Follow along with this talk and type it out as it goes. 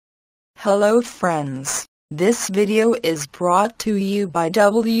Hello friends, this video is brought to you by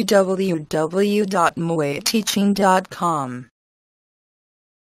www.moateaching.com.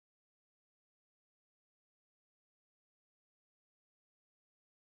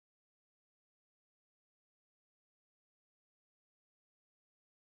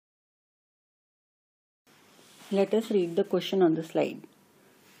 Let us read the question on the slide.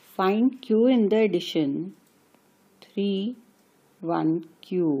 Find Q in the addition 3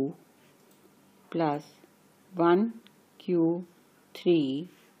 1Q plus 1Q 3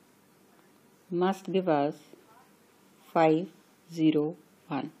 must give us 5 0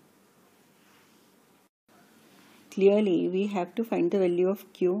 1. Clearly we have to find the value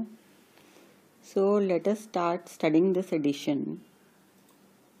of Q. So let us start studying this addition.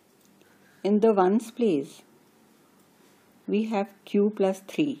 In the ones place we have Q plus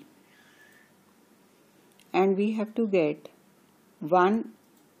 3 and we have to get 1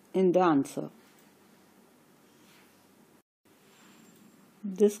 in the answer.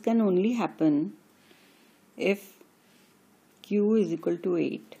 This can only happen if Q is equal to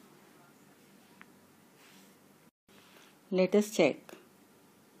 8. Let us check.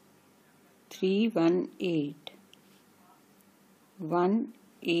 3 1 8 1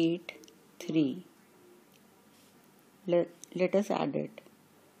 8 3. Let us add it.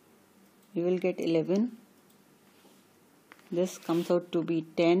 We will get 11. This comes out to be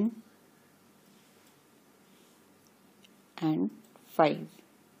 10 and 5.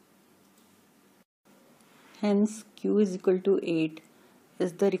 Hence Q is equal to 8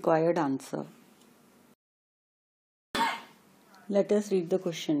 is the required answer. Let us read the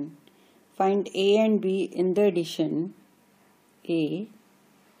question. Find A and B in the addition A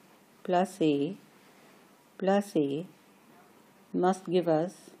plus A plus A must give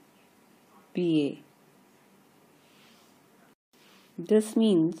us BA. This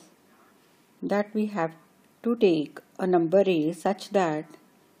means that we have to take a number A such that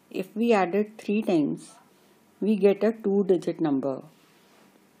if we add it 3 times, we get a 2-digit number.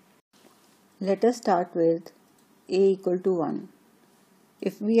 Let us start with A equal to 1.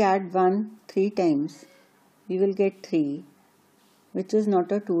 If we add 1 3 times, we will get 3, which is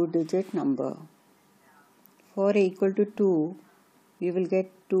not a 2-digit number. For A equal to 2, we will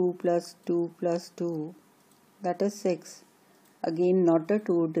get 2 plus 2 plus 2, that is 6. Again not a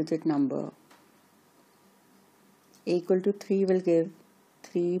 2-digit number. A equal to 3 will give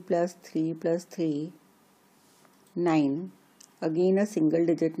 3 plus 3 plus 3, 9. Again a single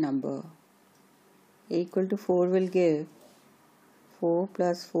digit number. A equal to 4 will give 4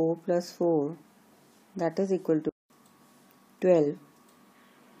 plus 4 plus 4, that is equal to 12.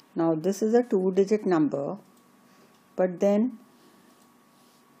 Now this is a 2-digit number, but then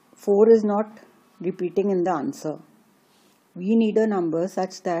 4 is not repeating in the answer. We need a number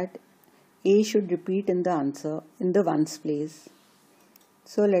such that A should repeat in the answer in the ones place.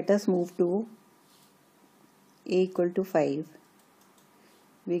 So let us move to A equal to 5.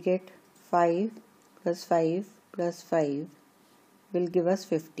 We get 5 plus 5 plus 5 will give us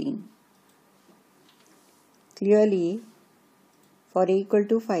 15. Clearly, for A equal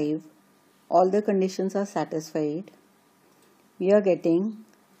to 5, all the conditions are satisfied. We are getting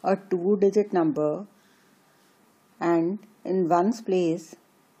a 2-digit number and in ones place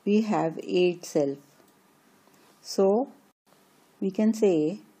we have A itself. So we can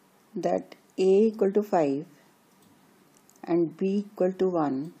say that A equal to 5 and B equal to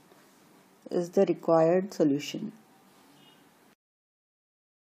 1 is the required solution.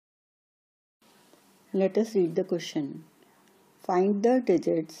 Let us read the question. Find the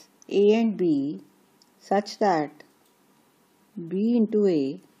digits A and B such that B into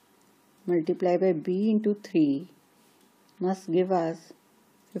A multiplied by B into 3 must give us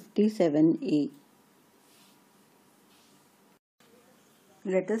 57A.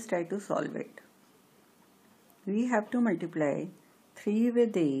 Let us try to solve it. We have to multiply 3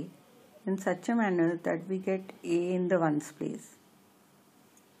 with A in such a manner that we get A in the ones place.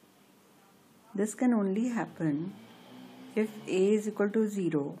 This can only happen if A is equal to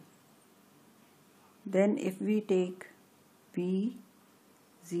 0. Then if we take B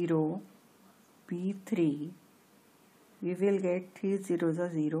 0, B 3, we will get 3 zeros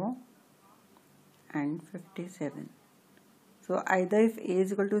are 0 and 57. So either if A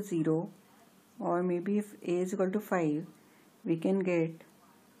is equal to 0 or maybe if A is equal to 5, we can get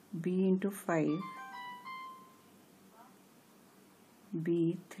B into 5,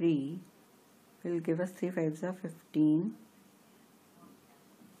 B 3 will give us 3 5s are 15,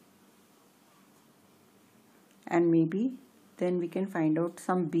 and maybe then we can find out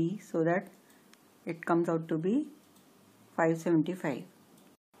some B so that it comes out to be 575.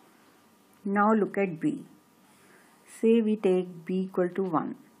 Now look at B. Say we take B equal to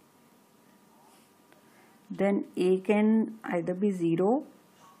 1. Then A can either be 0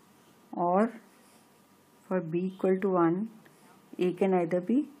 or for B equal to 1, A can either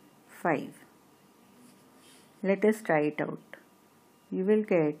be 5. Let us try it out. You will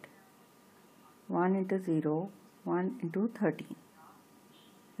get 1 into 0, 1 into 13.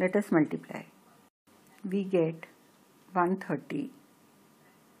 Let us multiply. We get 130,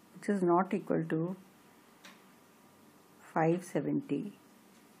 which is not equal to 570.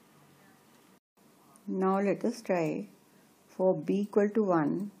 Now let us try for B equal to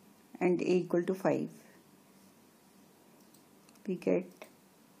 1 and A equal to 5. We get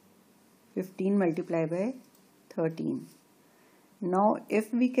 15 multiplied by 13. Now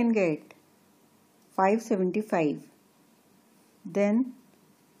if we can get 575, then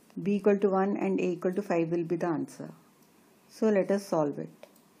B equal to 1 and A equal to 5 will be the answer. So let us solve it.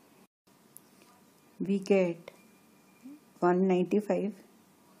 We get 195,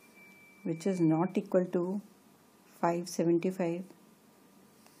 which is not equal to 575.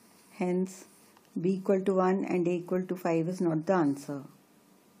 Hence, B equal to 1 and A equal to 5 is not the answer.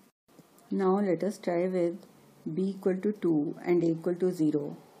 Now let us try with B equal to 2 and A equal to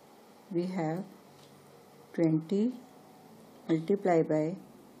 0. We have 20 multiplied by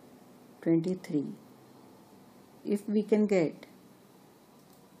 23. If we can get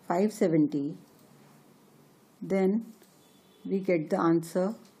 570, then we get the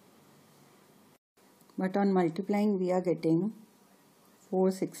answer. But on multiplying we are getting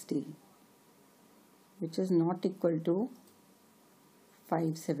 460, which is not equal to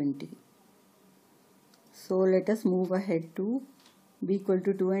 570. So let us move ahead to B equal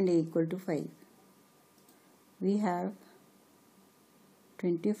to 2 and A equal to 5. We have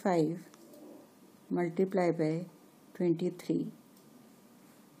 25 multiplied by 23.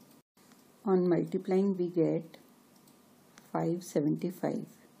 On multiplying we get 575.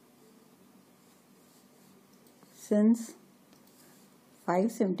 Since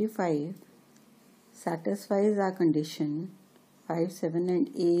 575 satisfies our condition, 5, 7 and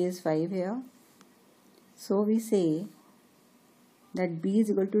A is 5 here. So we say that B is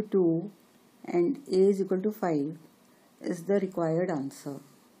equal to 2 and A is equal to 5 is the required answer.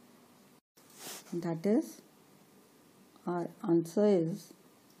 That is, our answer is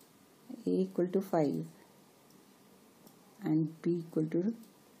A equal to 5 and B equal to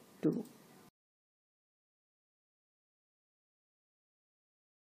 2.